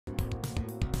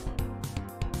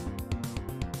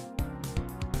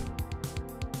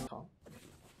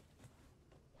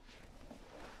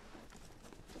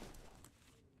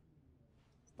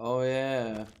Oh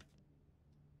yeah.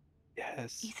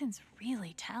 Yes. Ethan's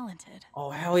really talented.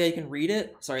 Oh hell yeah, you can read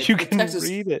it. Sorry, You can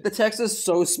read it. The text is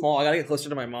so small. I gotta get closer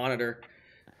to my monitor.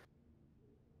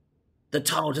 The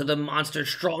tunnel to the monster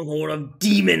stronghold of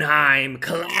Demonheim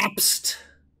collapsed.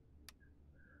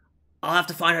 I'll have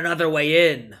to find another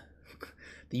way in.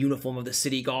 The uniform of the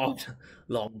city guard,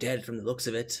 long dead from the looks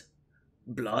of it.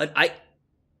 Blood.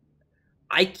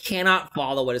 I cannot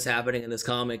follow what is happening in this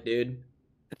comic, dude.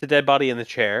 It's a dead body in the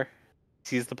chair.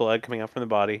 Sees the blood coming out from the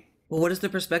body. Well, what is the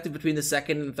perspective between the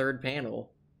second and third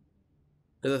panel?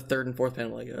 Or the third and fourth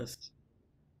panel, I guess.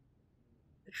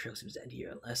 The trail seems to end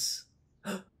here unless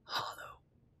hollow.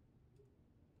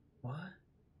 What?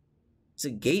 It's a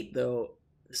gate, though.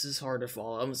 This is hard to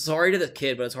follow. I'm sorry to the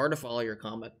kid, but it's hard to follow your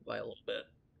comic by a little bit.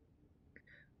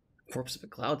 Corpse of a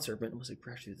cloud serpent must have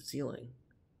crashed through the ceiling.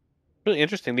 Really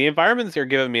interesting. The environments are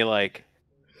giving me like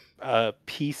a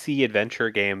PC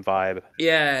adventure game vibe.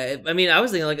 Yeah, I mean, I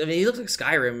was thinking he looks like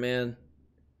Skyrim, man.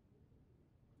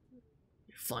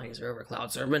 You're flying as over a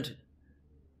cloud serpent.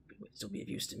 It would still be of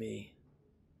use to me.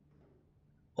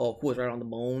 Oh, cool! It's right on the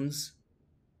bones.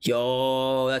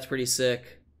 Yo, that's pretty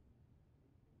sick.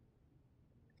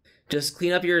 Just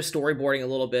clean up your storyboarding a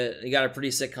little bit. You got a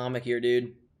pretty sick comic here,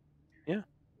 dude. Yeah,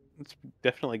 it's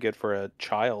definitely good for a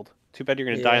child. Too bad you're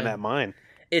gonna die in that mine.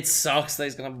 It sucks that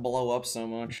he's gonna blow up so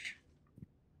much.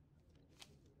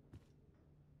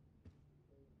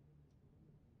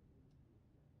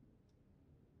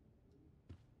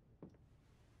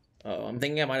 Oh, I'm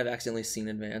thinking I might have accidentally seen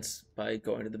Advance by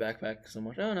going to the backpack so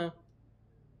much. Oh no.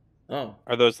 Oh.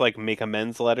 Are those like make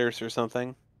amends letters or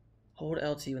something? Hold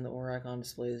LT when the aura icon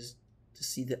displays to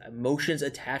see the emotions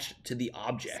attached to the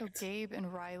object. So Gabe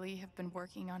and Riley have been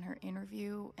working on her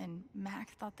interview, and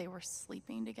Mac thought they were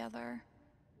sleeping together.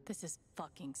 This is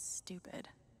fucking stupid.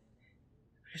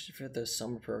 Just for the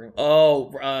summer program.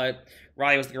 Oh,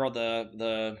 Riley was the girl at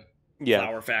the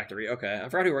flower factory. Okay, I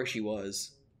forgot who she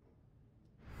was.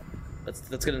 Let's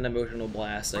get an emotional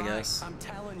blast, I guess. I'm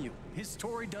telling you, his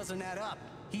story doesn't add up.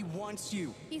 He wants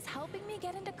you. He's helping me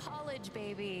get into college,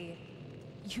 baby.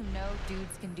 You know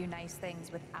dudes can do nice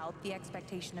things without the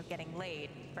expectation of getting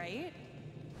laid, right?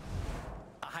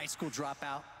 A high school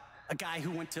dropout? A guy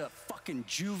who went to fucking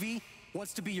juvie?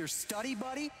 Wants to be your study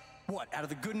buddy? What, out of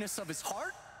the goodness of his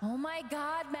heart? Oh my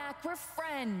god, Mac, we're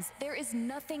friends. There is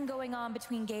nothing going on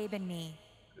between Gabe and me.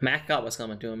 Mac got what's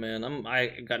coming to him, man.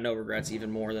 I got no regrets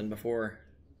even more than before.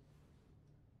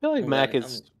 I feel like Mac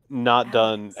is not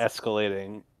done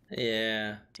escalating.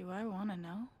 Yeah. Do I want to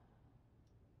know?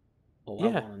 Oh, I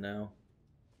want to know.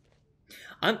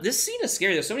 This scene is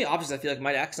scary. There's so many options I feel like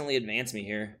might accidentally advance me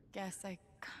here. Guess I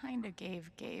kind of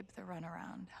gave Gabe the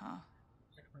runaround, huh?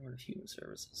 Human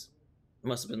services. It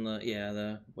must have been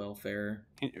the welfare.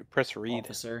 Press read.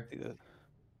 Officer.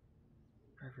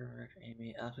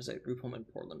 Amy, opposite group home in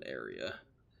Portland area.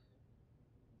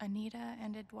 Anita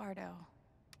and Eduardo.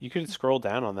 You could scroll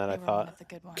down on that, I thought. One of the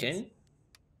good ones. Can?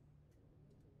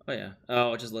 Oh yeah.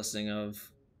 Oh, just listing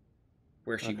of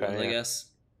where she was, I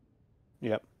guess.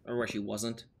 Yep. Or where she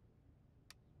wasn't.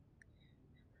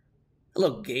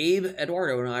 Hello, Gabe.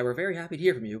 Eduardo and I were very happy to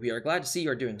hear from you. We are glad to see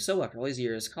you are doing so well after all these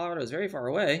years. Colorado is very far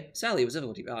away. Sadly, it was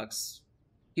difficult to keep Alex.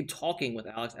 Keep talking with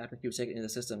Alex after she was taken into the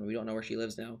system, and we don't know where she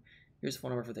lives now. Here's a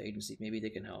phone number for the agency. Maybe they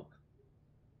can help.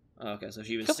 Oh, okay, so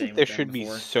she was saying there should be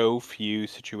so few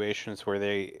situations where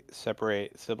they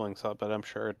separate siblings up, but I'm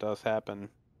sure it does happen.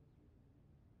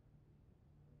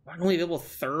 Only available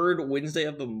third Wednesday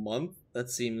of the month?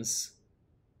 That seems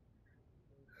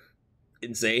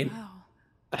insane.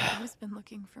 Wow. He's been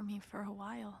looking for me for a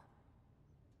while.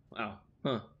 Wow.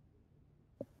 Huh.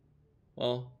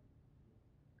 Well,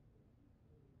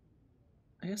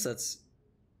 I guess that's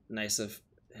nice of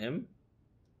him.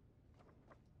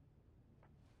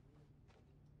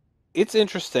 It's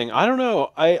interesting. I don't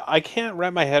know. I can't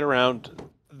wrap my head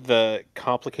around the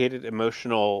complicated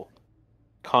emotional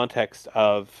context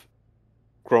of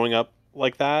growing up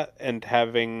like that and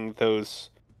having those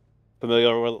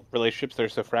familial relationships that are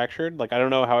so fractured. Like, I don't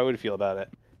know how I would feel about it.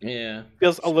 Yeah.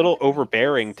 Feels a little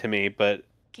overbearing to me, but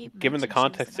given the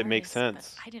context, it makes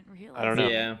sense. I didn't realize. I don't know.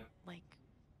 Yeah. Like,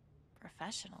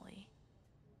 professionally,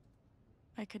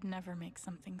 I could never make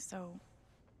something so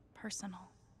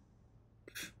personal.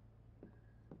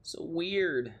 So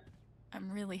weird.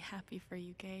 I'm really happy for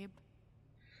you, Gabe.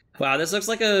 Wow, this looks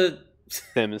like a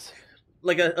Sims.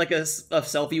 like a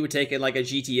selfie you would take in like a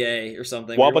GTA or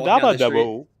something. Wabba dabba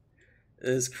dabba. This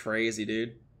is crazy,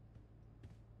 dude.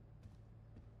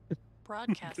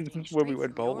 Broadcasting where we straight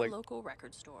went from your bowling. local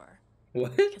record store.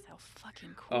 What? Because how fucking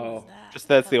cool is that? Just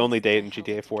that's the only date in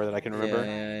GTA 4 that I can remember.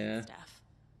 Yeah.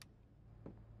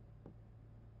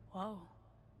 Whoa.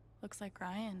 Looks like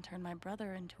Ryan turned my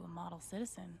brother into a model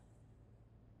citizen.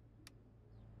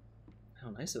 How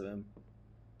nice of him.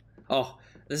 Oh,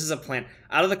 this is a plant.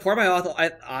 Out of the corner of my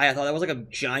eye, I thought that was like a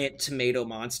giant tomato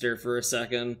monster for a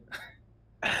second.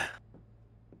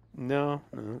 No.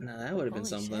 No, that would have been Holy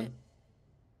something.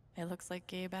 shit. It looks like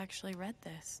Gabe actually read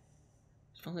this.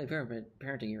 It's finally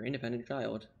parenting your independent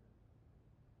child.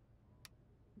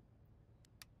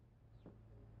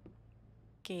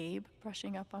 Gabe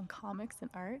brushing up on comics and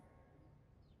art.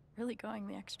 Really going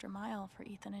the extra mile for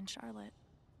Ethan and Charlotte.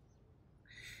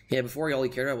 Yeah, before all he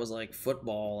cared about was like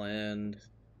football and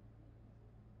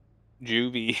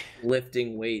Juvie.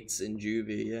 lifting weights in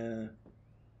juvie, yeah.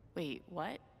 Wait,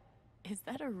 what? Is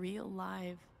that a real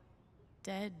live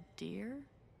dead deer?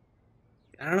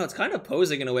 I don't know, it's kind of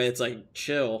posing in a way it's like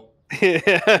chill. Yeah,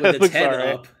 With its looks head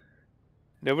alright. up.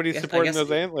 Nobody's I supporting guess-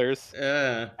 those antlers.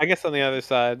 Yeah. I guess on the other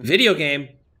side. Video game.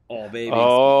 Oh, baby.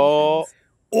 Oh.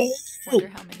 Oh! Wonder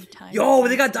how many times. Yo,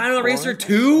 they got Dino Racer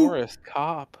 2? Forest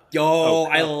Cop. Yo,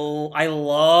 Oh, I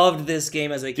loved this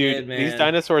game as a Dude, kid, man. these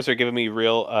dinosaurs are giving me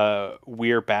real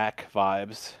We're Back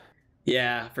vibes.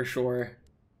 Yeah, for sure.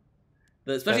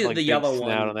 Especially That, like, the big yellow snout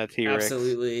one. on that T-Rex.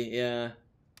 Absolutely, yeah.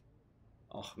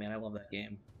 Oh man, I love that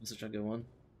game. It's such a good one.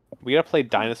 We gotta play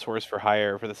Dinosaurs for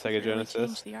Hire for the Sega Really Genesis.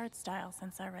 changed the art style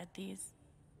since I read these.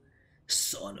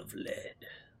 Son of Lead.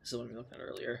 This is what we looked at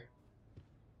earlier.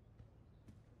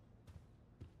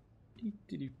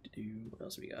 What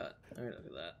else we got? Alright, look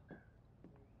at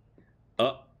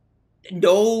that.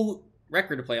 No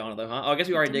record to play on it though, huh? Oh, I guess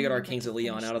we already did get our Kings of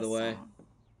Leon out of the way.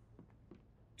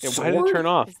 Yeah, why did it turn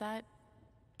off? Is that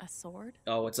a sword?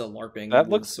 Oh, it's a LARPing That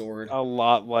wood looks sword. a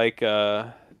lot like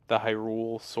the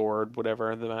Hyrule sword,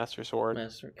 whatever, the Master Sword.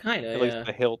 Kinda, At yeah. least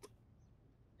the hilt.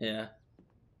 Yeah.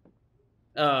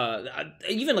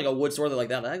 Even like a wood sword like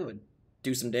that would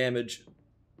do some damage.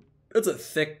 That's a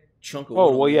thick chunk of wood.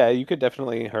 Oh, well, on yeah, it. you could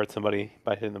definitely hurt somebody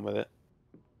by hitting them with it.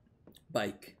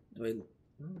 Bike.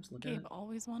 Let's look at Gabe it.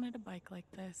 always wanted a bike like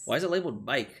this. Why is it labeled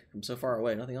bike from so far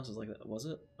away? Nothing else is like that. Was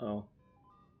it? Oh.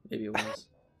 Maybe it was.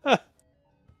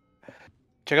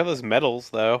 Check out those medals,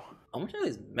 though. How much are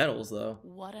these medals, though?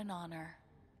 What an honor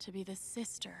to be the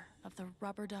sister of the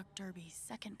Rubber Duck Derby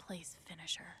second place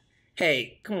finisher.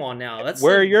 Hey, come on now.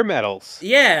 Where are your medals?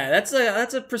 Yeah, that's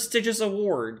a prestigious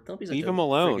award. Don't be such Leave a him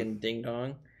alone. freaking ding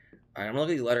dong. All right, I'm gonna look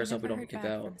at these letters so we Never don't heard get kicked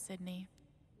back out. from Sydney.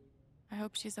 I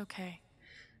hope she's okay.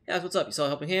 Yeah, that's what's up. You saw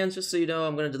Helping Hands. Just so you know,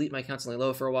 I'm gonna delete my account on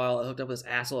low for a while. I hooked up with this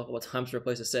asshole a couple of times for a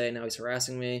place to stay. Now he's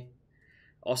harassing me.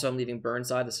 Also, I'm leaving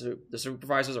Burnside. The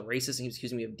supervisor's a racist and he was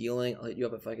accusing me of dealing. I'll hit you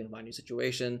up if I can find you a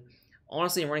situation.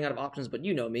 Honestly, I'm running out of options, but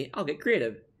you know me. I'll get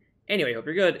creative. Anyway, hope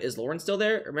you're good. Is Lauren still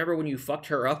there? Remember when you fucked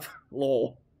her up?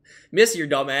 Lol. Miss your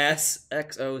dumbass.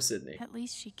 XO Sydney. At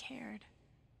least she cared.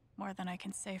 More than I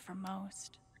can say for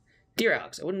most. Dear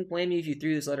Alex, I wouldn't blame you if you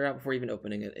threw this letter out before even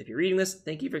opening it. If you're reading this,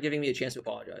 thank you for giving me a chance to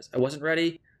apologize. I wasn't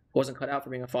ready. I wasn't cut out for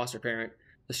being a foster parent.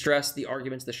 The stress, the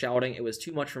arguments, the shouting, it was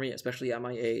too much for me, especially at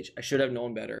my age. I should have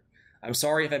known better. I'm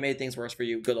sorry if I made things worse for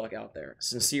you. Good luck out there.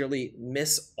 Sincerely,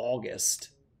 Miss August.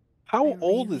 How I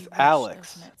old really is wish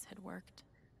Alex? those notes had worked.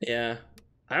 Yeah.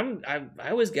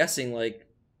 I was guessing like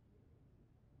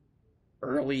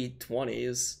early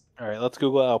 20s. All right, let's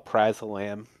Google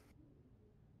alprazolam.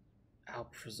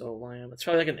 Alprazolam. It's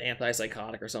probably like an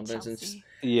antipsychotic or something. Since Chelsea.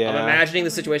 Yeah. I'm imagining the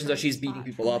Really situations where bright she's spot beating from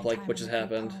people my up, like time what in just the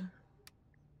group happened. home.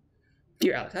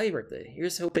 Dear Alex, happy birthday.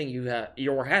 Here's hoping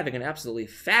you're having an absolutely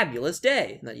fabulous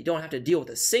day, and that you don't have to deal with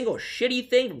a single shitty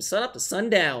thing from sun up to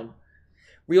sundown.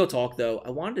 Real talk, though,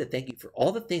 I wanted to thank you for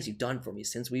all the things you've done for me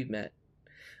since we've met.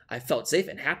 I felt safe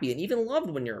and happy and even loved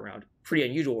when you're around. Pretty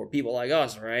unusual for people like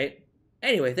us, right?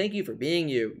 Anyway, thank you for being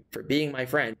you, for being my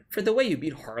friend, for the way you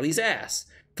beat Harley's ass,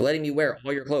 for letting me wear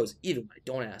all your clothes, even when I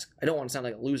don't ask. I don't want to sound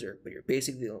like a loser, but you're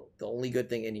basically the only good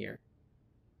thing in here.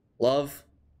 Love,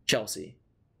 Chelsea.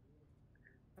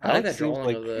 I like that Alex seems drawing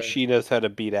like of the... she knows how to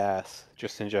beat ass,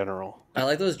 just in general. I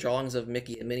like those drawings of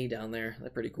Mickey and Minnie down there. They're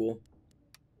pretty cool.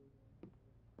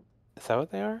 Is that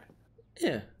what they are?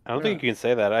 Yeah. I don't think you can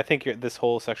say that. I think this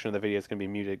whole section of the video is going to be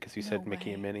muted because you No said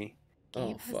Mickey and way. Minnie. Oh,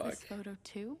 Gabe has fuck. this photo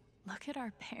too. Look at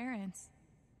our parents.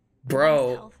 Mom's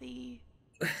Bro, healthy.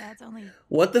 Dad's only.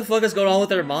 what the fuck is going on with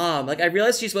her mom? Like, I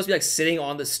realize she's supposed to be, like, sitting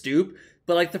on the stoop,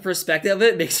 but, like, the perspective of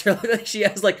it makes her look like she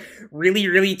has, like, really,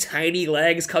 really tiny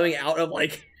legs coming out of,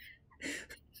 like,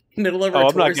 middle of her Oh,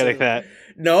 I'm not torso. getting that.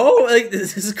 No? Like,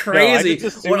 this is crazy.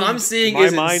 just What I'm assumed seeing my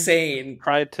is mind insane.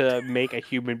 Tried to make a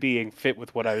human being fit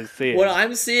with what I was seeing. What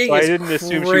I'm seeing so is I didn't assume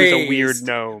she was a weird crazed.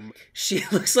 gnome. She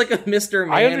looks like a Mr.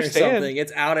 I Man or understand. something.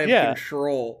 It's out of Yeah.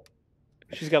 control.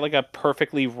 She's got like a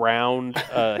perfectly round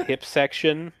hip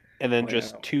section and then Oh, yeah,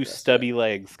 just I'll two address stubby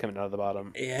legs coming out of the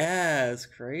bottom, Yeah, it's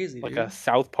crazy, like dude. a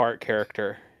South Park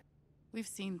character. We've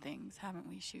seen things, haven't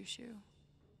we, Shoo Shoo?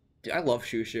 Dude, I love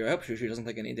Shushu. I hope Shushu doesn't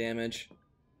take any damage.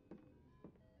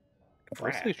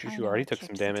 Mostly Crap. Shushu already took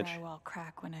some damage. Drywall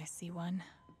crack when I see one.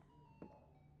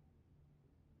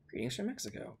 Greetings from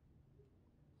Mexico.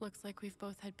 Looks like we've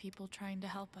both had people trying to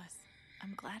help us.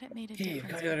 I'm glad it made a Hey,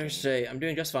 difference. got letters today. I'm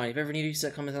doing just fine. If you ever need to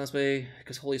set comments on this way,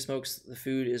 because holy smokes, the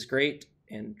food is great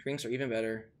and drinks are even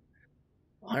better.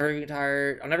 I'll never get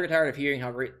tired of hearing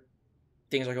how great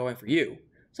things are going for you.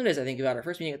 Some days I think about our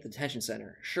first meeting at the detention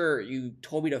center. Sure, you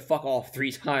told me to fuck off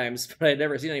 3 times, but I'd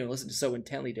never seen anyone listen so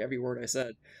intently to every word I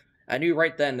said. I knew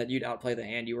right then that you'd outplay the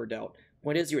hand you were dealt.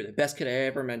 Point is, you were the best kid I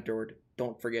ever mentored.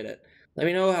 Don't forget it. Let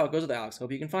me know how it goes with Alex.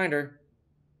 Hope you can find her.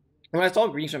 When I saw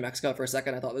Greetings from Mexico for a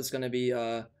second, I thought this was going to be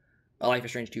a Life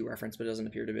is Strange 2 reference, but it doesn't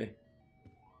appear to be.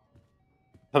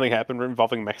 Something happened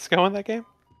involving Mexico in that game?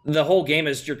 The whole game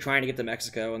is you're trying to get to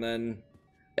Mexico, and then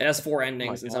it has 4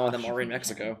 endings, Oh my and some of them gosh. are in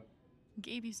Mexico.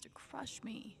 Gabe used to crush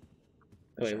me.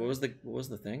 Wait, what was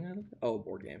the thing? Oh,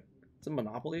 board game. It's a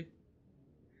Monopoly.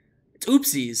 It's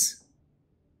Oopsies,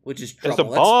 which is trouble. It's a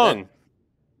bong.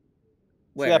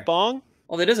 Where? See that bong?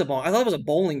 Oh, that is a bong. I thought it was a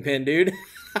bowling pin, dude.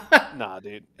 Nah,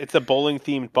 dude. It's a bowling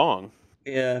themed bong.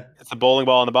 Yeah. It's a bowling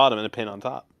ball on the bottom and a pin on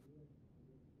top.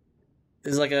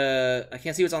 It's like a... I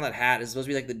can't see what's on that hat. Is it supposed to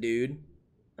be like the dude?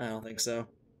 I don't think so.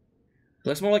 It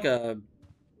looks more like a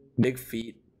big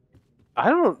feet. I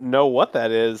don't know what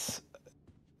that is.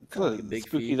 It's Kinda a like a big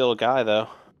spooky feet. little guy, though.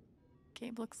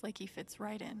 Gabe looks like he fits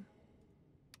right in.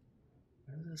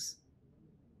 What is this?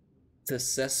 It's a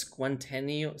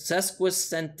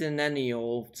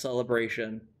sesquicentennial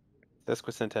celebration.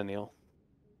 Sesquicentennial.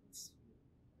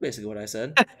 Basically what I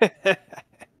said.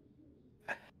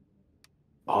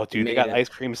 Oh, dude, they Made got it. ice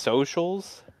cream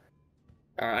socials?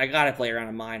 Alright, I gotta play around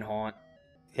in Mine Haunt.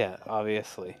 Yeah,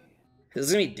 obviously. Is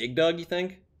this gonna be Dig Dug, you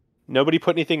think? Nobody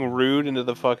put anything rude into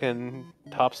the fucking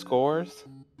top scores?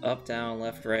 Up, down,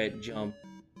 left, right, jump.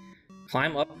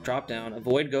 Climb up, drop down,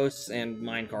 avoid ghosts and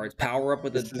mine cards. Power up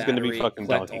with This the is battery. gonna be fucking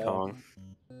collect Donkey all. Kong.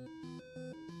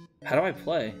 How do I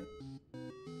play?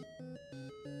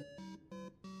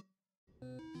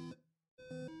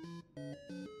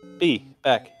 B,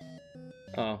 back.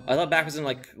 Oh, I thought back was in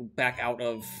like back out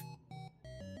of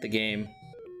the game.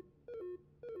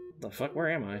 The fuck? Where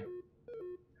am I?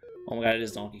 Oh my god, it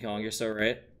is Donkey Kong. You're so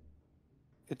right.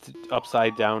 It's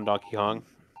upside down Donkey Kong.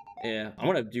 Yeah, I'm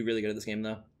gonna do really good at this game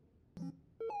though.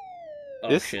 Oh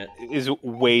This shit. is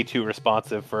way too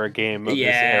responsive for a game of this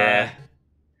Yeah. era.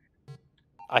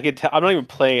 I could tell. I'm not even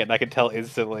playing it, and I could tell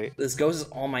instantly. This goes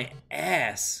on my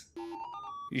ass.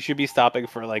 You should be stopping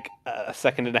for like a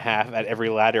second and a half at every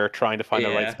ladder, trying to find the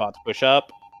right Yeah. spot to push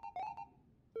up.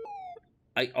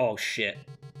 Oh shit.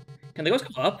 Can the ghosts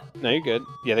go up? No, you're good.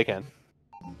 Yeah, they can.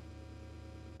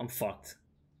 I'm fucked.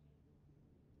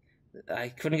 I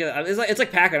couldn't get. It's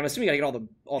like Pac-Man. I'm assuming I gotta get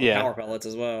all the Yeah. power pellets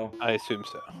as well. I assume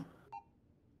so. Can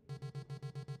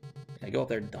I go up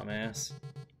there, dumbass?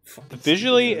 Fucking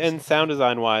Visually stupid and sound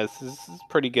design wise, this is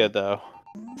pretty good though.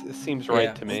 It seems right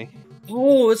Yeah. to me. ghost.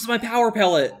 Oh, this is my power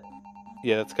pellet.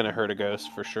 Yeah, that's gonna hurt a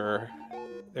ghost for sure.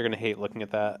 They're gonna hate looking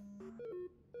at that.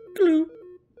 Bloop.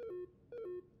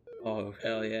 Oh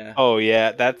hell yeah. Oh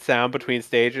yeah, that sound between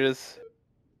stages.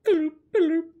 Bloop,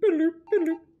 bloop, bloop,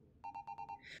 bloop.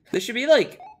 This should be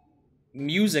like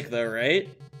music though, right?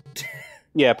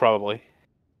 Yeah, probably.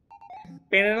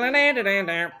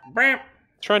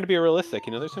 Trying to be realistic,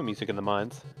 you know, there's no music in the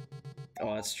mines.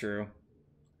 Oh, that's true.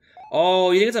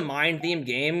 Oh, you think it's a mine-themed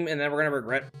game, and then we're gonna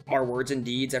regret our words and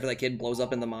deeds after that kid blows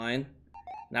up in the mine?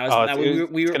 Now, Oh, now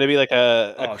it's we were gonna be like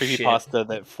a Oh, creepypasta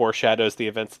that foreshadows the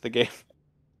events of the game.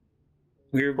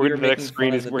 we we're were the next making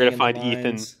screen fun is of we're the gonna being in find the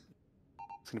Ethan. mines.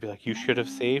 It's gonna be like, you should have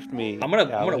saved me. I'm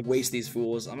gonna Alex." waste these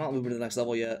fools. I'm not moving to the next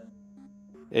level yet.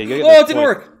 Yeah, you gotta get Oh, this it didn't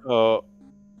point. work. Oh,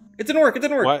 It didn't work. It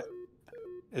didn't work. what?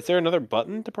 Is there another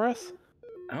button to press?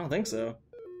 I don't think so.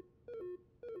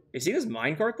 You see this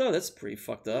minecart though? That's pretty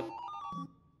fucked up.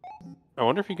 I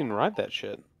wonder if you can ride that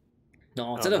shit.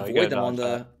 No, instead no, of you avoid gotta them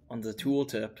dodge on the tool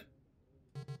tip.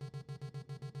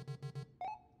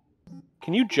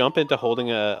 Can you jump into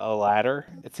holding a ladder?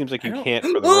 It seems like I you don't- can't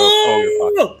for the rope.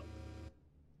 Oh, you're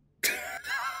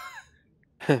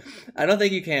fucked. I don't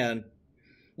think you can.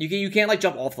 You can't like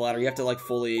jump off the ladder. You have to like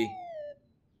fully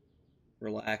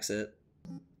relax it.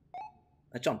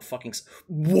 That jump fucking.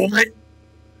 What?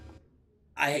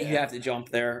 You have to jump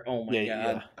there. Oh my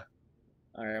god.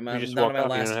 All right, I'm just down walk to my off, you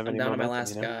last. don't have I'm any down to my momentum,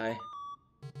 last you know? guy.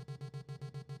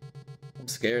 I'm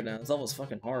scared now. This level's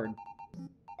fucking hard.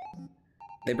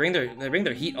 They bring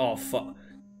their heat. Oh fuck.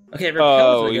 Okay, it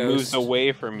repels Oh, the he ghost. moves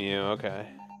away from you. Okay.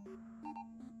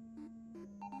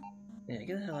 Yeah,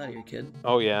 get the hell out of here, kid.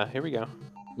 Oh yeah, here we go.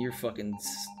 You're fucking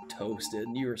toasted.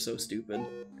 You are so stupid.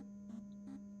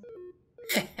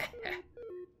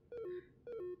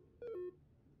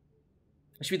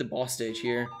 It should be the boss stage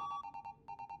here.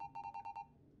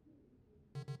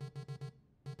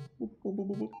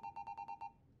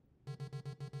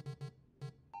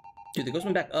 Dude, the ghost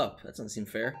went back up. That doesn't seem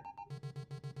fair.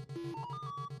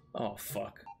 Oh,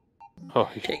 fuck. Oh,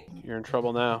 Hey. you're in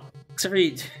trouble now. Except for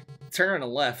you turn on the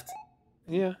left.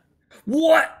 Yeah.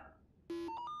 What?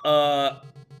 Oh,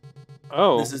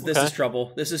 this is okay.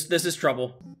 trouble. This is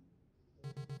trouble.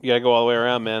 You gotta go all the way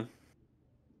around, man.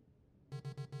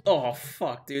 Oh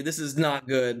fuck, dude, this is not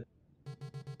good.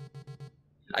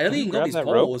 I don't think you can go grab these that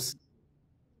rope? poles.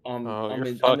 You're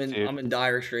fucked, dude. I'm in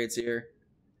dire straits here.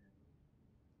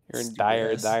 You're in Stupid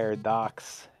dire, ass. dire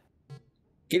docks.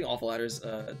 Getting off ladders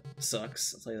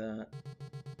sucks. I'll tell you that.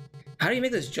 How do you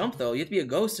make this jump though? You have to be a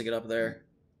ghost to get up there.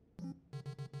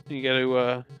 You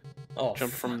gotta Oh,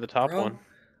 jump from fuck, the top bro. one.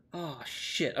 Oh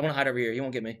shit! I'm gonna hide over here. You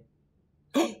won't get me.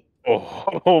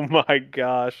 Oh my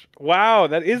gosh! Wow,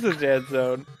 that is a dead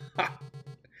zone.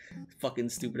 Fucking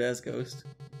stupid ass ghost.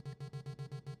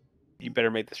 You better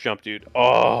make this jump, dude.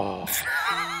 Oh.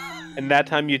 And that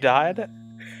time you died?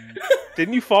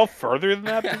 Didn't you fall further than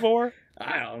that before?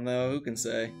 I don't know. Who can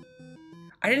say?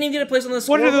 I didn't even get a place on the What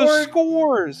scoreboard. are those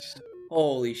scores?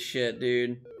 Holy shit,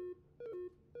 dude.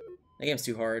 That game's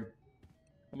too hard.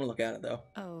 I'm gonna look at it though.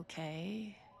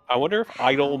 Okay. I wonder if How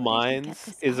Idle did you get Minds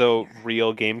this is out a here?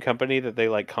 real game company that they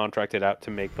like contracted out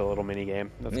to make the little mini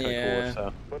game. That's kind of Yeah. cool.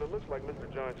 So But it looks like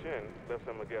Mr. John Chen left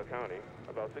San Miguel County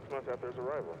about 6 months after his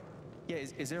arrival. Yeah,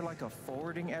 is there like a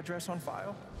forwarding address on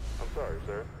file? I'm sorry,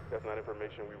 sir. That's not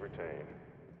information we retain.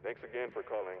 Thanks again for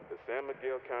calling the San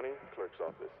Miguel County Clerk's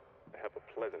Office. Have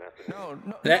a pleasant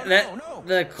afternoon. No.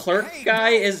 The clerk Hey, guy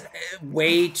no. is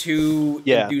way too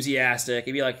Yeah. enthusiastic.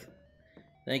 He'd be like,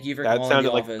 "Thank you for that calling sounded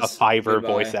the like office. a Fiverr Goodbye."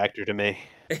 voice actor to me.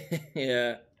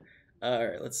 Yeah. All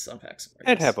right, let's unpack some.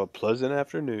 And have a pleasant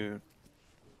afternoon.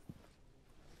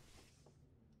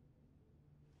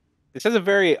 This has a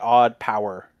very odd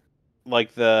power,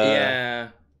 like the Yeah.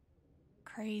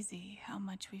 Crazy how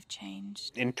much we've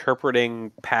changed.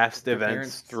 interpreting past Their events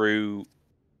parents- through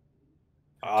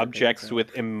objects parents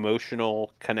with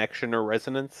emotional connection or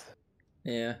resonance.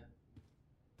 Yeah.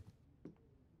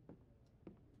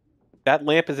 That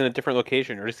lamp is in a different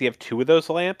location, or does he have two of those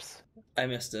lamps? I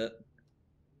missed it.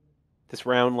 This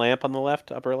round lamp on the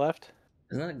left, upper left?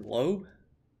 Isn't that a globe?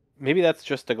 Maybe that's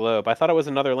just a globe. I thought it was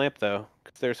another lamp, though,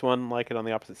 because there's one like it on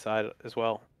the opposite side as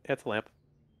well. Yeah, it's a lamp.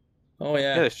 Oh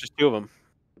Yeah, yeah. there's just two of them.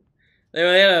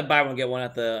 They had a buy one get one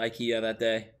at the IKEA that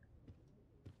day.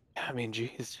 I mean,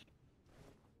 jeez.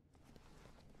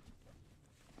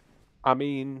 I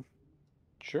mean,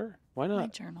 sure. Why My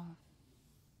not? journal.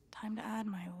 Time to add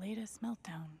my latest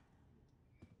meltdown.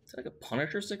 Is that like a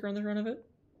Punisher sticker on the front of it?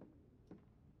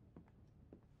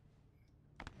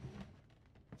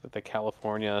 Is that the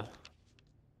California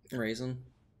Raisin.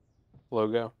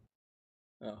 logo?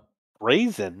 Oh.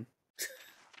 Raisin?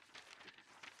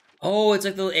 Oh, it's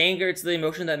like the anger. It's the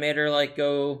emotion that made her like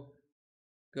go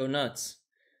nuts.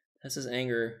 That's his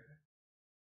anger.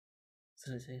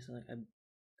 So it tastes like I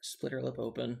split her lip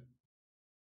open.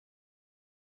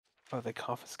 Oh, they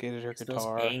confiscated her It's those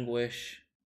guitar. anguish.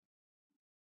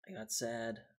 I got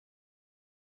sad.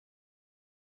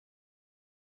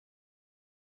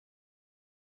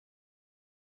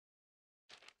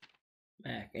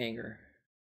 Mac, anger.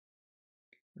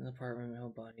 In the apartment, my whole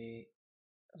body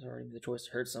has already made the choice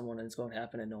to hurt someone, and it's going to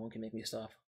happen, and no one can make me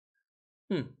stop.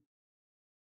 All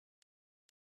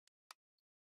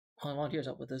volunteers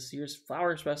help with this year's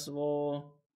flowers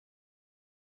festival.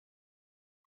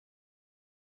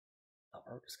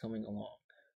 Art is coming along.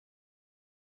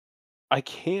 I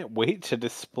can't wait to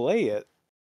display it.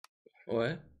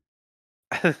 What?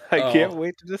 I can't Oh.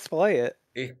 wait to display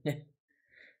it.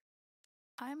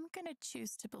 I'm gonna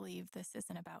choose to believe this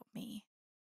isn't about me.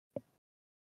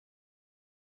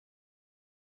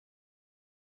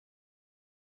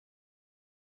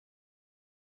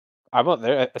 I'm up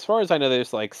there. As far as I know,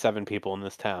 there's like 7 people in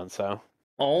this town, so.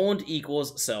 Owned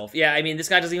equals self. Yeah, I mean, this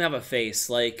guy doesn't even have a face.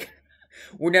 Like,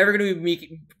 we're never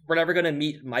gonna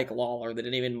meet Mike Lawler. They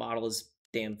didn't even model his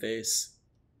damn face.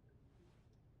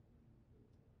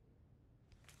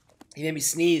 He made me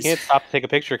sneeze. Can't stop to take a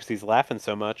picture because he's laughing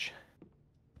so much.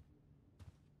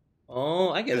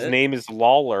 Oh, I get His it. name is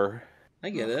Lawler. I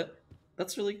get it.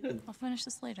 That's really good. I'll finish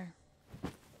this later.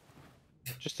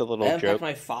 Just a little I unpacked joke.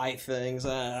 my 5 things.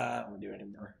 I don't want to do it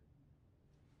anymore.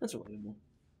 That's relatable.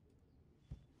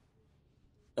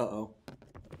 Uh-oh.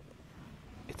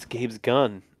 It's Gabe's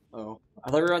gun. Oh. I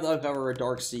thought we were about to uncover a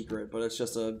dark secret, but it's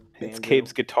just a banjo. It's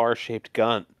Gabe's guitar-shaped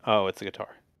gun. Oh, it's a guitar.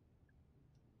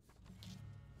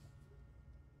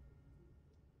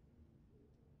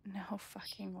 No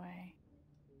fucking way.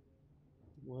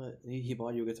 What? He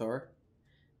bought you a guitar?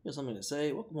 You have something to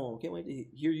say? Welcome home. Can't wait to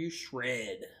hear you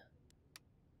shred.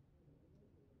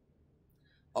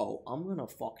 Oh, I'm gonna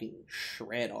fucking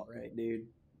shred, alright, dude.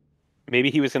 Maybe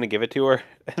he was going to give it to her,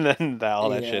 and then all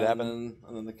that shit happened.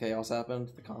 And then the chaos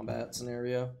happened, the combat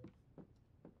scenario.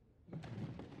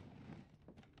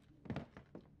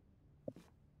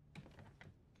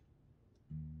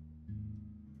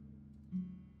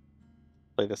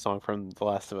 Play the song from The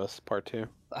Last of Us Part 2.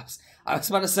 I was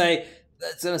about to say,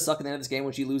 it's gonna suck at the end of this game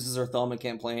when she loses her thumb and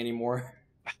can't play anymore.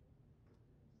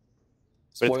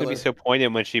 But it's going to be so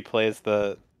poignant when she plays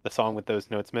the song with those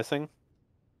notes missing.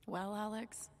 Well,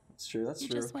 Alex, That's true, that's you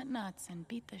true. just went nuts and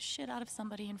beat the shit out of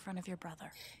somebody in front of your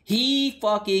brother. He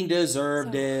fucking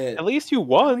deserved it. At least you How are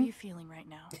won. you feeling right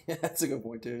now? That's a good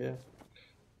point too, yeah.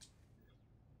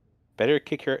 Better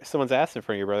kick someone's ass in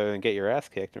front of your brother than get your ass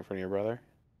kicked in front of your brother.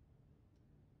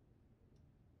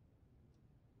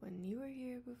 When you were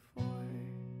here before,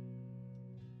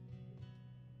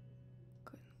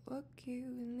 couldn't look you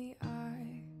in the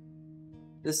eye.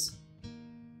 This,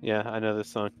 Yeah, I know this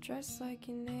song. Dressed like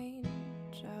an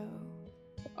angel.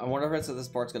 I wonder if this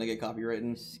part's gonna get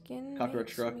copywritten. Skin Copyright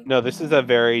makes struck. me No, this is a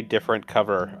very different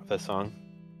cover of the song.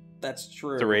 That's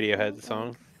true. It's a Radiohead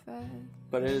song.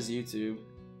 But it is YouTube.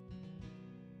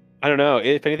 I don't know.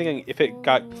 If anything, if it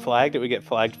got flagged, it would get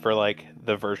flagged for like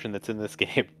the version that's in this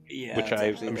game, Yeah, which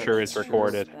it's I'm sure is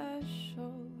recorded.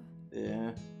 Special,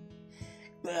 Yeah.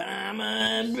 But I'm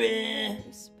a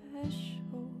bit.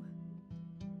 special.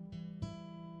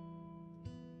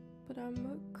 But I'm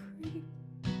a creep.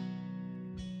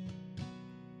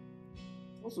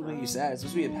 What's supposed to make you sad? It's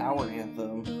supposed to be a power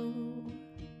anthem.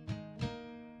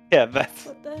 Yeah, that's.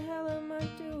 What the hell am I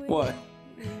doing? What?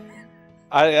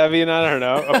 I mean, I don't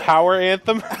know. A power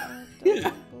anthem. I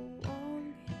Yeah. don't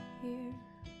belong here.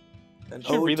 An You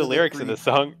should ode read to the lyrics of creep. this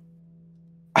song.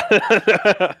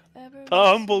 Ever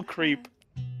Humble so creep.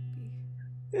 happy.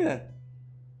 Yeah.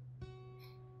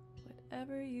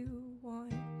 Whatever you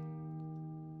want.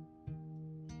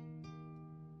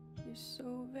 You're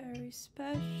so very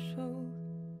special.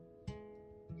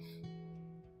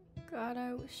 God,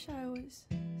 I wish I was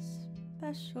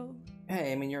special,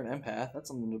 Hey, I mean, you're an empath. That's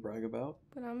something to brag about.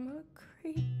 but I'm a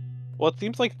creep. Well, it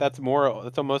seems like that's more.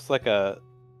 It's almost like a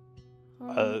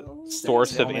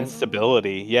source of ailment.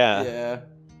 instability. Yeah. Yeah.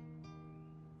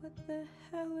 What the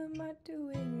hell am I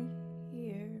doing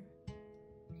here?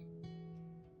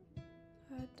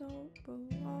 I don't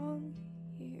belong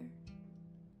here.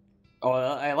 Oh,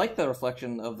 I like the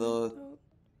reflection of Don't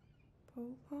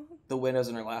belong. the windows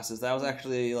in her glasses. That was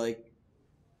actually like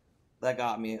that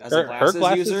got me as a Her glasses,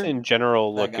 glasses user. in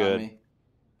general That look got good. me.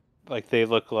 Like they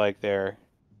look like they're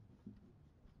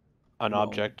an Well,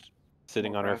 object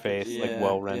sitting on her face, practiced. like Yeah,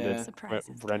 well yeah. rendered,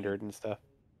 Surprises, rendered and stuff.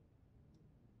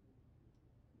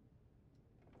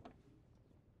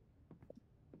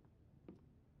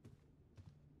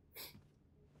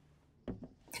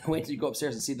 Wait till you go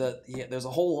upstairs and see there's a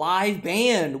whole live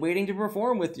band waiting to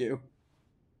perform with you.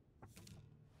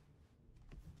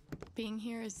 Being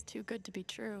here is too good to be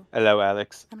true. Hello,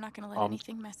 Alex. I'm not gonna let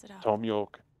anything mess it up. Tom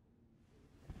York.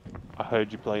 I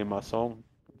heard you playing my song.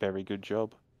 Very good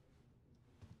job.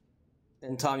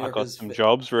 And Tom I York got is some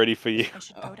jobs ready for you. I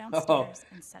should go downstairs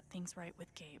and set things right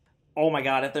with Gabe. Oh my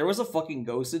god, if there was a fucking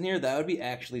ghost in here, that would be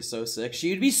actually so sick. She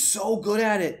would be so good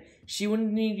at it. She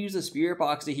wouldn't need to use the spirit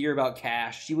box to hear about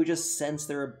cash. She would just sense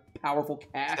their powerful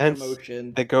cash Sense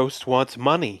emotion. The ghost wants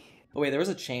money. Oh wait, there was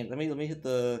a chain. Let me hit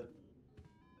the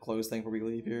close thing before we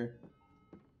leave here.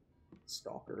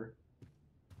 Stalker.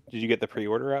 Did you get the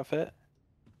pre-order outfit?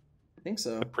 I think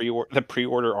so. The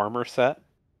pre-order armor set?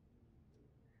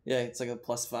 Yeah, it's like a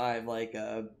 +5, like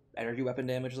energy weapon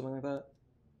damage or something like that.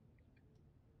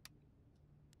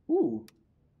 Ooh.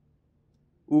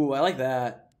 Ooh, I like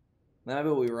that. That'd be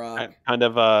what we rock. Kind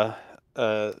of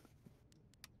a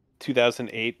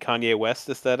 2008 Kanye West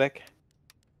aesthetic.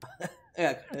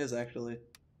 Yeah, it is actually.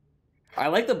 I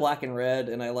like the black and red,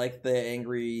 and I like the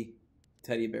angry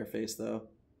teddy bear face, though.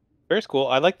 Very cool.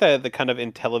 I like the kind of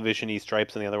Intellivision-y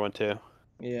stripes on the other one too.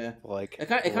 Yeah. Like It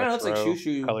kind of looks like retro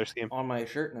Shushu color scheme. on my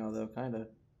shirt now, though, kind of.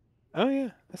 Oh yeah,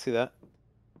 I see that.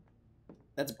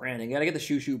 That's branding. You gotta get the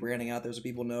Shushu branding out there so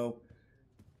people know.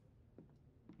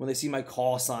 When they see my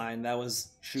call sign, that was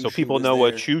Shushu. So people was know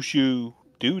there. what shoo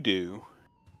do.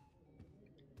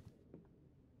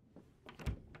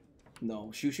 No,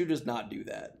 Shushu does not do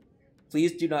that.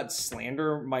 Please do not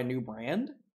slander my new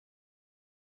brand.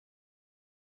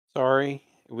 Sorry,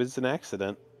 it was an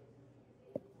accident.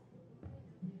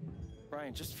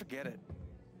 Brian, just forget it.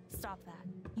 Stop that.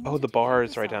 Oh, the bar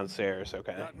is right downstairs.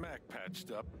 Okay. Got Mac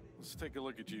patched up. Let's take a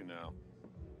look at you now.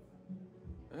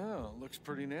 Oh, looks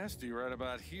pretty nasty right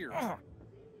about here.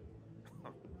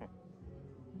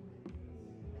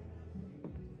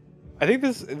 I think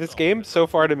this game so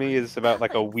far to me is about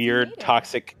like a weird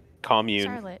toxic commune.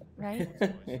 Charlotte, right?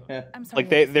 Yeah. I'm sorry.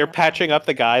 Like they're patching up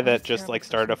the guy that just like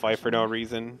started a fight for no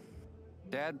reason.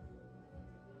 Dad,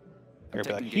 They're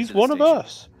taking like, Gabe he's to the one of station.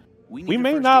 us. We We need a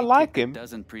may first not aid like kit him, that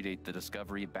doesn't predate the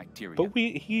discovery of bacteria. but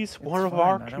he's one of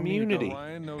our community.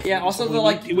 Yeah, also the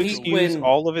like To excuse when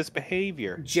all of his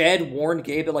behavior. Jed warned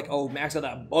Gabe that like, oh, Max got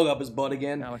that bug up his butt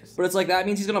again. Alex, But it's like that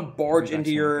means he's gonna barge back into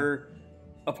soon, your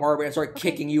apartment and start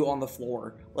kicking you on the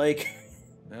floor. Like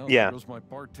Well, Yeah. there goes my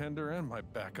bartender and my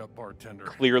backup bartender.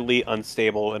 Clearly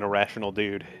unstable and irrational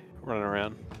dude running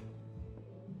around.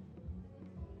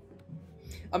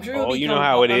 I'm sure Oh, you know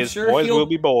how it is. Boys will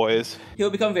be boys. He'll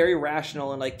become very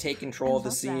rational and like take control I of the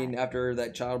love scene that. after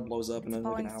that child blows up in like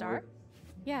Falling an hour. star?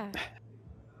 Yeah.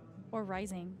 Or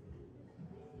rising.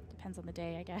 Depends on the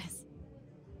day, I guess.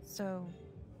 So,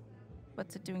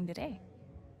 what's it doing today?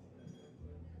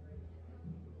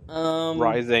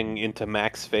 Rising into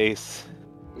Mac's face.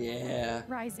 Yeah.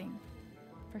 Rising.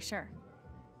 For sure.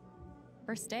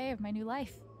 First day of my new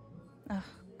life. Oh,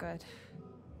 good.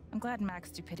 I'm glad Mac's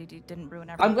stupidity didn't ruin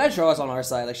everything. I'm glad Charlotte's on our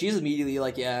side. Like she's immediately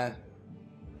like, yeah,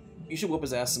 you should whoop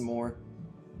his ass some more.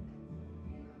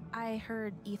 I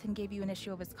heard Ethan gave you an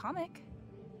issue of his comic.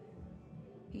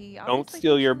 He Don't obviously steal thinks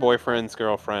your you're not- boyfriend's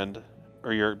girlfriend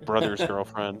or your brother's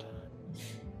girlfriend.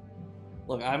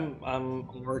 Look, I'm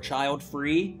our child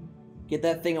free. Get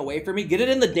that thing away from me. Get it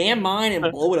in the damn mine and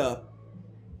blow it up.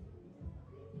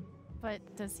 But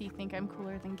does he think I'm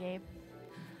cooler than Gabe?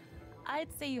 I'd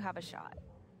say you have a shot.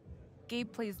 Gabe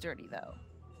plays dirty, though.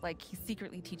 Like, he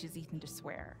secretly teaches Ethan to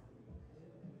swear.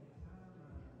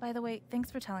 By the way, thanks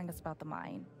for telling us about the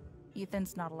mine.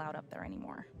 Ethan's not allowed up there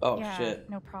anymore. Oh Yeah, shit.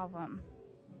 no problem.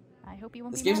 I hope you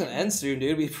won't This be game's mad gonna at me. end soon,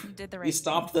 dude. We did the we right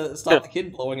stopped thing. the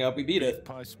kid blowing up. We beat Beef it.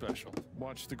 pie special.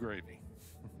 Watch the gravy.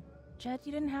 Jed,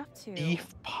 you didn't have to. Beef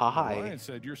pie. Ryan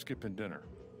said you're skipping dinner.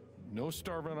 No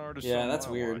starving artists. Yeah, on that's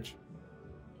my weird.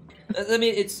 watch. I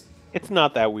mean, it's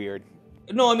Not that weird.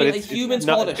 no. I mean, But like, it's humans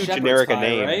not call it a too shepherd's generic a pie,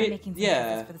 name. I'm right? making some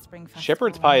Yeah. pizzas for the spring festival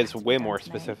Shepherd's and pie Max is will way be there more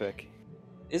tonight. specific.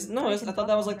 I thought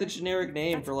that was like the generic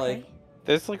name That's for like. okay.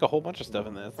 There's like a whole bunch of stuff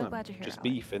in there. It's So not glad you're here, just Alex.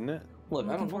 beef, isn't it? Look, I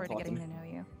Looking don't forward to know. getting to know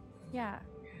you. Yeah.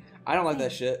 I don't like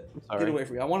that shit. Sorry. Get away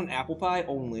from me. I want an apple pie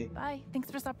only. Bye.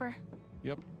 Thanks for supper.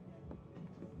 Yep.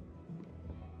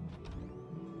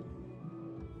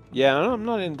 Yeah, I'm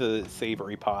not into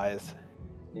savory pies.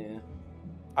 Yeah.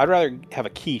 I'd rather have a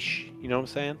quiche. You know what I'm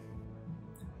saying?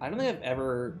 I don't think I've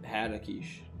ever had a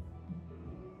quiche.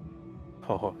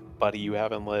 Oh, buddy, you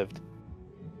haven't lived.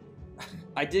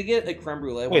 I did get a creme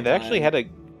brulee. Wait, they actually had a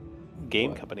a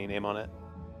game What? company name on it.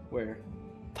 where?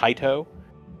 Taito.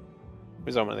 It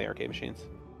was on one of the arcade machines.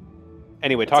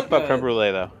 Anyway, It's talk like about a- creme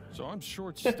brulee though. So I'm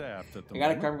short-staffed at the I got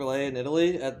a moment. creme brulee in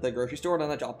Italy at the grocery store, and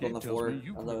then I dropped it on Gabe the tells floor me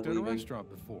you as I was worked at a leaving. restaurant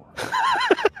before.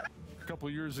 A couple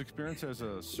years experience as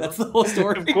a That's the whole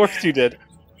story. Of course you did.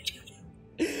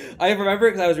 I remember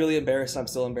it because I was really embarrassed. I'm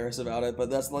still embarrassed about it, but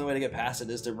that's the only way to get past it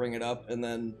is to bring it up and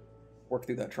then work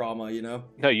through that trauma, you know?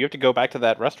 No, you have to go back to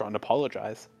that restaurant and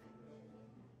apologize.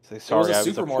 Say It sorry, was a I was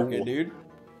supermarket, a fool. dude.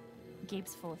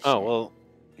 Gabe's full of shit. Oh well,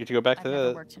 you have to go back I've to never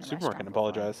the worked in a supermarket and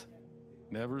restaurant before. apologize.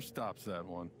 Never stops that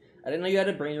one. I didn't know you had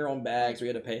to bring your own bags or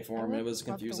you had to pay for I them, and it would was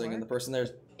love to confusing. And the work person there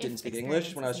didn't if speak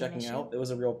English when I was experience checking isn't an out.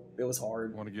 It was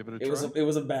hard. Want to give it a It try?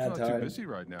 was a bad It's not too time. busy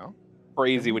right now.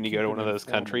 Crazy we when you keep go to it one of those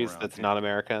informal countries around that's here. not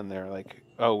America and they're like,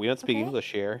 "Oh, we don't speak Okay.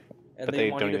 English here," And but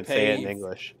they want don't you to even say it in pay,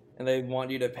 English. and they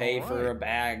want you to pay for Alright. a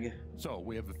bag. So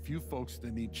we have a few folks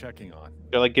that need checking on.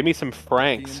 They're like, "Give me some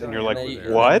francs," and you're And like, then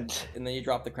you- "What?" And then you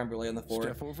drop the creme brulee on the floor.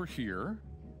 Steph over here.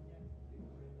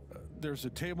 There's a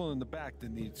table in the back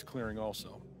that needs clearing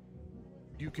also.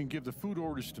 You can give the food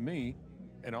orders to me,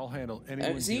 and I'll handle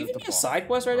anyone Is he here at giving the me a bar. side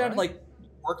quest right now to Alright? like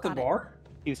work the Got it. bar?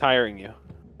 He's hiring you.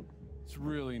 It's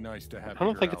really nice to have I don't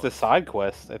you think here, it's a Alex. side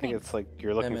quest. I think Thanks. it's like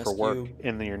you're looking for work MSQ.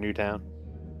 in your new town.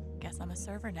 Guess I'm a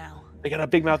server now. They got a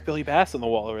big mouth Billy Bass on the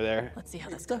wall over there. Let's see how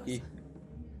this Stucky. goes.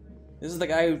 This is the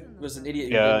guy who was an idiot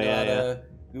who Yeah, didn't know how yeah, to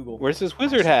Google. Where's his I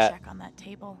wizard should hat? Check on that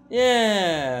table.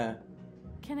 Yeah.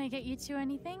 Can I get you two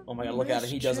anything? Oh my god, look at him.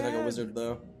 He does look like a Jen. wizard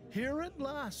though. Here at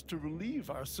last to relieve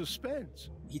our suspense.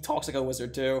 He talks like a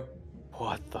wizard too.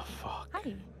 What the fuck?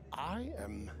 Hi. I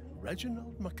am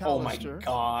Reginald Oh my McAllister.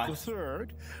 God. The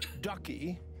third,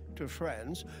 Ducky, to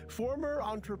friends, former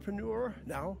entrepreneur,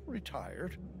 now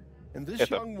retired. And this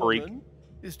It's a young freak. woman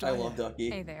is I Diane. love Ducky.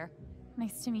 Hey there.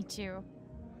 Nice to meet you.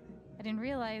 I didn't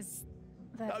realize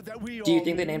that. That we Do you all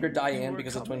think they knew named her you Diane were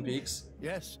because of Twin coming. Peaks?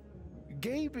 Yes.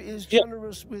 Gabe is Yeah.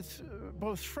 generous with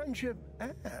both friendship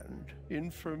and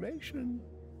information.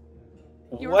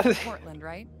 You're What? from Portland,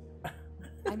 right?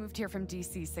 I moved here from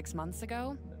DC 6 months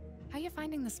ago. How you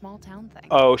finding the small town thing?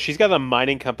 Oh, she's got a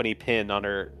mining company pin on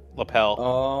her lapel.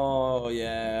 Oh,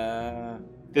 yeah.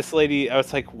 This lady, I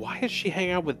was like, why is she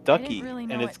hanging out with I Ducky? didn't really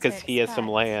know And it's what to because he has some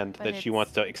expect, land but that she it's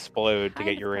wants to explode to get kind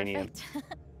of uranium.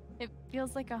 perfect. It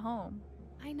feels like a home.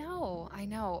 I know.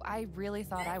 I really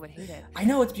thought I would hate it. I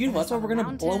know, it's beautiful. I That's why saw we're the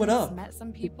gonna blow it mountains, up. Met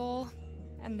some people,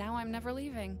 and now I'm never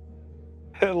leaving.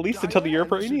 At least until the Diane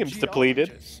is a uranium's depleted.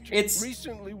 geologist, It's-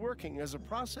 recently working as a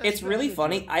process It's really manager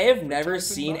funny. I have for never Type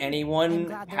seen and Mine. I'm anyone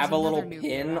glad there's have a little another newbie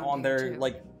pin around on here, their too.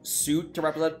 like suit to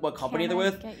represent what company Can they're I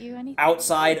with get you anything?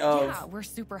 outside Yeah, of we're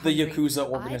super the hungry. Yakuza I'd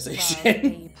love organization.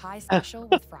 a pie special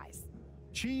with fries.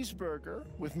 Cheeseburger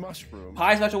with mushrooms.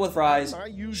 Pie special with fries, My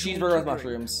usual cheeseburger with to drink.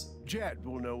 mushrooms. Jed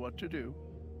will know what to do.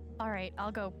 All right,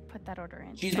 I'll go put that order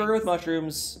in. Cheeseburger with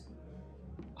mushrooms.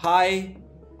 Pie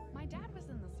My dad was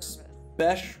in the service.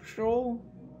 special.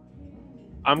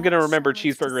 I'm gonna That remember show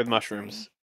looks cheeseburger with disgusting. mushrooms.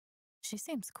 She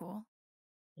seems cool.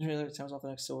 It sounds off the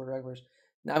next silver regulars.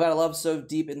 Now I've got a love so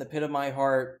deep in the pit of my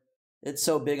heart. It's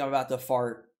so big I'm about to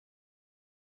fart.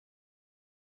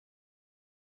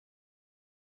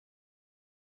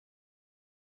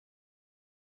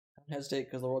 Don't hesitate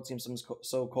because the world seems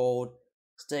so cold.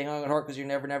 Staying on your heart because you're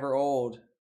never old.